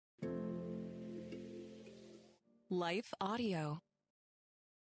Life Audio.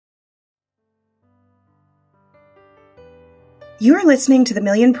 You're listening to the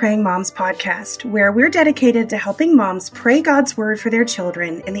Million Praying Moms podcast, where we're dedicated to helping moms pray God's word for their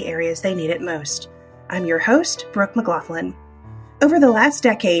children in the areas they need it most. I'm your host, Brooke McLaughlin. Over the last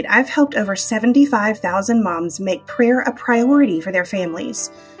decade, I've helped over 75,000 moms make prayer a priority for their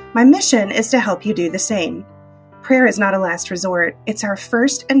families. My mission is to help you do the same. Prayer is not a last resort. It's our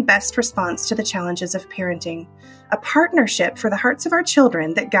first and best response to the challenges of parenting, a partnership for the hearts of our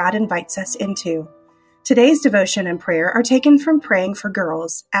children that God invites us into. Today's devotion and prayer are taken from Praying for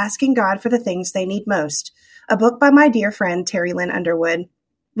Girls, Asking God for the Things They Need Most, a book by my dear friend Terry Lynn Underwood.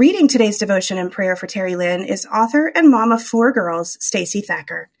 Reading today's devotion and prayer for Terry Lynn is author and mom of 4 girls, Stacey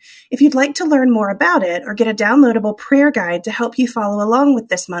Thacker. If you'd like to learn more about it or get a downloadable prayer guide to help you follow along with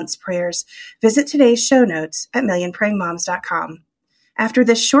this month's prayers, visit today's show notes at millionprayingmoms.com. After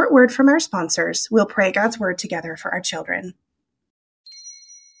this short word from our sponsors, we'll pray God's word together for our children.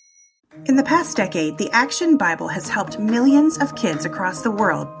 In the past decade, the Action Bible has helped millions of kids across the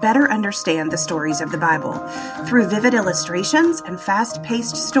world better understand the stories of the Bible. Through vivid illustrations and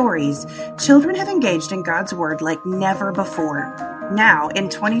fast-paced stories, children have engaged in God's Word like never before. Now, in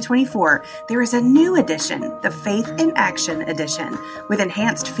 2024, there is a new edition, the Faith in Action Edition, with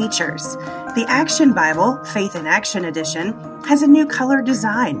enhanced features. The Action Bible, Faith in Action Edition, has a new color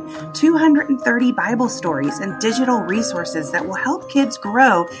design, 230 Bible stories, and digital resources that will help kids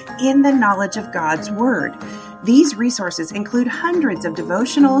grow in the knowledge of God's Word. These resources include hundreds of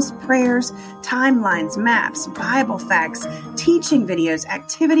devotionals, prayers, timelines, maps, Bible facts, teaching videos,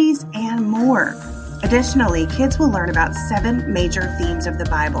 activities, and more. Additionally, kids will learn about 7 major themes of the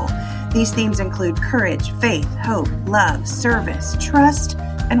Bible. These themes include courage, faith, hope, love, service, trust,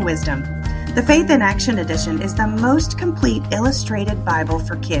 and wisdom. The Faith in Action Edition is the most complete illustrated Bible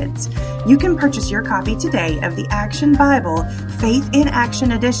for kids. You can purchase your copy today of the Action Bible, Faith in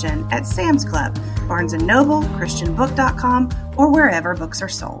Action Edition at Sam's Club, Barnes & Noble, ChristianBook.com, or wherever books are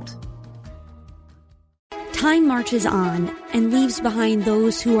sold. Time marches on and leaves behind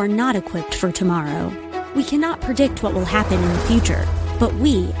those who are not equipped for tomorrow. We cannot predict what will happen in the future, but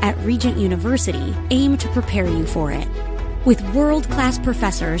we at Regent University aim to prepare you for it. With world-class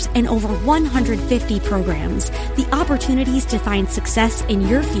professors and over 150 programs, the opportunities to find success in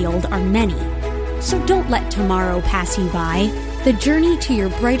your field are many. So don't let tomorrow pass you by. The journey to your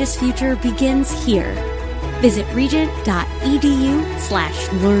brightest future begins here. Visit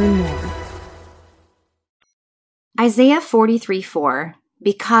regent.edu/learn more. Isaiah 43:4,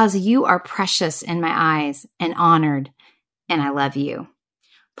 because you are precious in my eyes and honored, and I love you.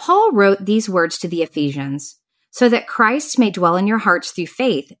 Paul wrote these words to the Ephesians, so that Christ may dwell in your hearts through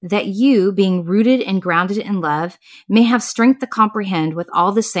faith, that you, being rooted and grounded in love, may have strength to comprehend with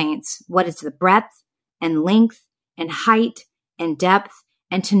all the saints what is the breadth and length and height and depth,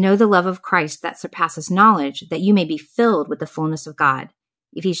 and to know the love of Christ that surpasses knowledge, that you may be filled with the fullness of God.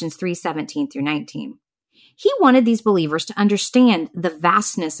 Ephesians 3:17-19. He wanted these believers to understand the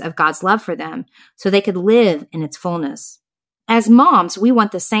vastness of God's love for them so they could live in its fullness. As moms, we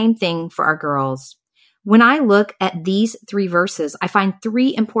want the same thing for our girls. When I look at these 3 verses, I find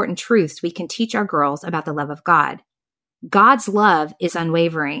 3 important truths we can teach our girls about the love of God. God's love is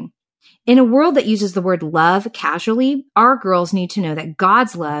unwavering. In a world that uses the word love casually, our girls need to know that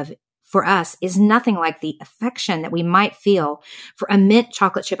God's love for us is nothing like the affection that we might feel for a mint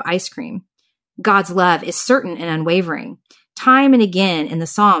chocolate chip ice cream. God's love is certain and unwavering. Time and again in the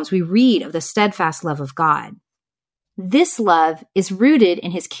Psalms, we read of the steadfast love of God. This love is rooted in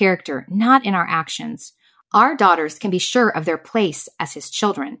his character, not in our actions. Our daughters can be sure of their place as his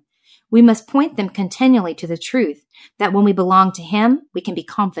children. We must point them continually to the truth that when we belong to him, we can be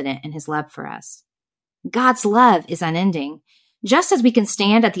confident in his love for us. God's love is unending. Just as we can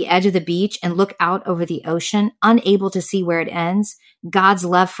stand at the edge of the beach and look out over the ocean, unable to see where it ends, God's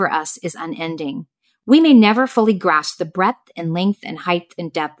love for us is unending. We may never fully grasp the breadth and length and height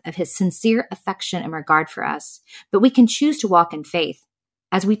and depth of his sincere affection and regard for us, but we can choose to walk in faith.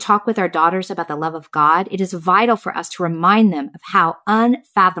 As we talk with our daughters about the love of God, it is vital for us to remind them of how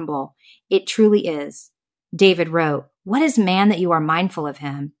unfathomable it truly is. David wrote, "What is man that you are mindful of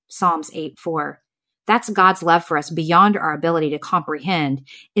him?" Psalms 8:4. That's God's love for us beyond our ability to comprehend,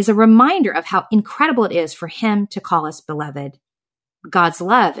 is a reminder of how incredible it is for him to call us beloved. God's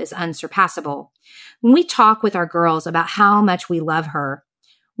love is unsurpassable. When we talk with our girls about how much we love her,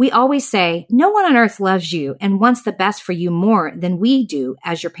 we always say, no one on earth loves you and wants the best for you more than we do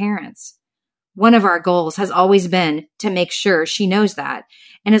as your parents. One of our goals has always been to make sure she knows that.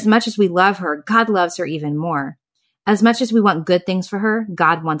 And as much as we love her, God loves her even more. As much as we want good things for her,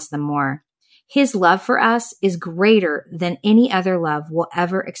 God wants them more. His love for us is greater than any other love we'll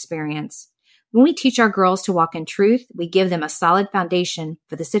ever experience. When we teach our girls to walk in truth, we give them a solid foundation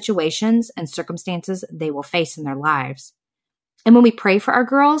for the situations and circumstances they will face in their lives. And when we pray for our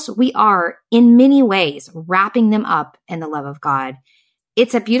girls, we are, in many ways, wrapping them up in the love of God.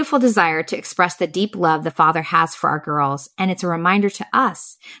 It's a beautiful desire to express the deep love the Father has for our girls, and it's a reminder to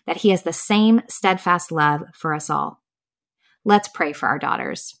us that He has the same steadfast love for us all. Let's pray for our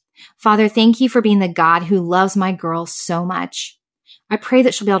daughters. Father, thank you for being the God who loves my girl so much. I pray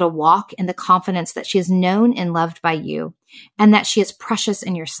that she'll be able to walk in the confidence that she is known and loved by you, and that she is precious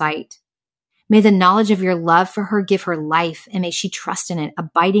in your sight. May the knowledge of your love for her give her life, and may she trust in it,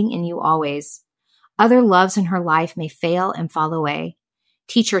 abiding in you always. Other loves in her life may fail and fall away.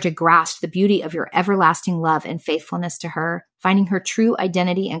 Teach her to grasp the beauty of your everlasting love and faithfulness to her, finding her true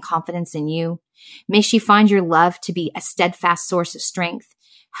identity and confidence in you. May she find your love to be a steadfast source of strength,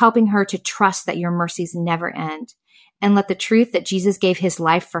 helping her to trust that your mercies never end. And let the truth that Jesus gave his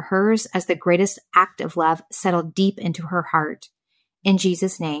life for hers as the greatest act of love settle deep into her heart. In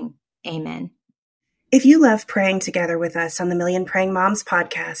Jesus' name, amen. If you love praying together with us on the Million Praying Moms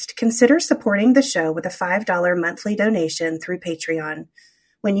podcast, consider supporting the show with a $5 monthly donation through Patreon.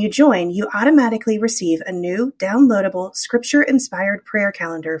 When you join, you automatically receive a new downloadable scripture-inspired prayer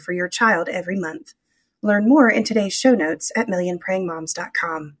calendar for your child every month. Learn more in today's show notes at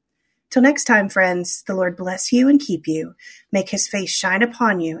millionprayingmoms.com. Till next time, friends, the Lord bless you and keep you, make his face shine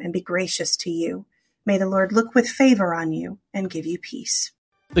upon you and be gracious to you. May the Lord look with favor on you and give you peace.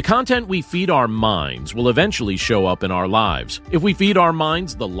 The content we feed our minds will eventually show up in our lives. If we feed our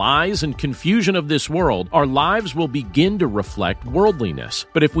minds the lies and confusion of this world, our lives will begin to reflect worldliness.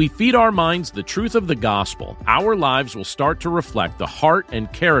 But if we feed our minds the truth of the gospel, our lives will start to reflect the heart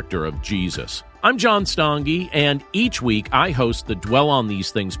and character of Jesus. I'm John Stange, and each week I host the Dwell on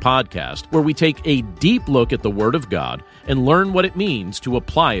These Things podcast, where we take a deep look at the Word of God and learn what it means to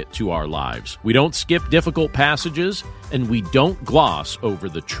apply it to our lives. We don't skip difficult passages, and we don't gloss over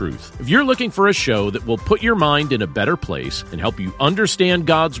the truth. If you're looking for a show that will put your mind in a better place and help you understand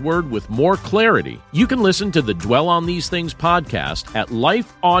God's Word with more clarity, you can listen to the Dwell on These Things podcast at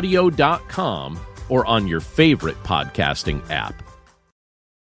lifeaudio.com or on your favorite podcasting app.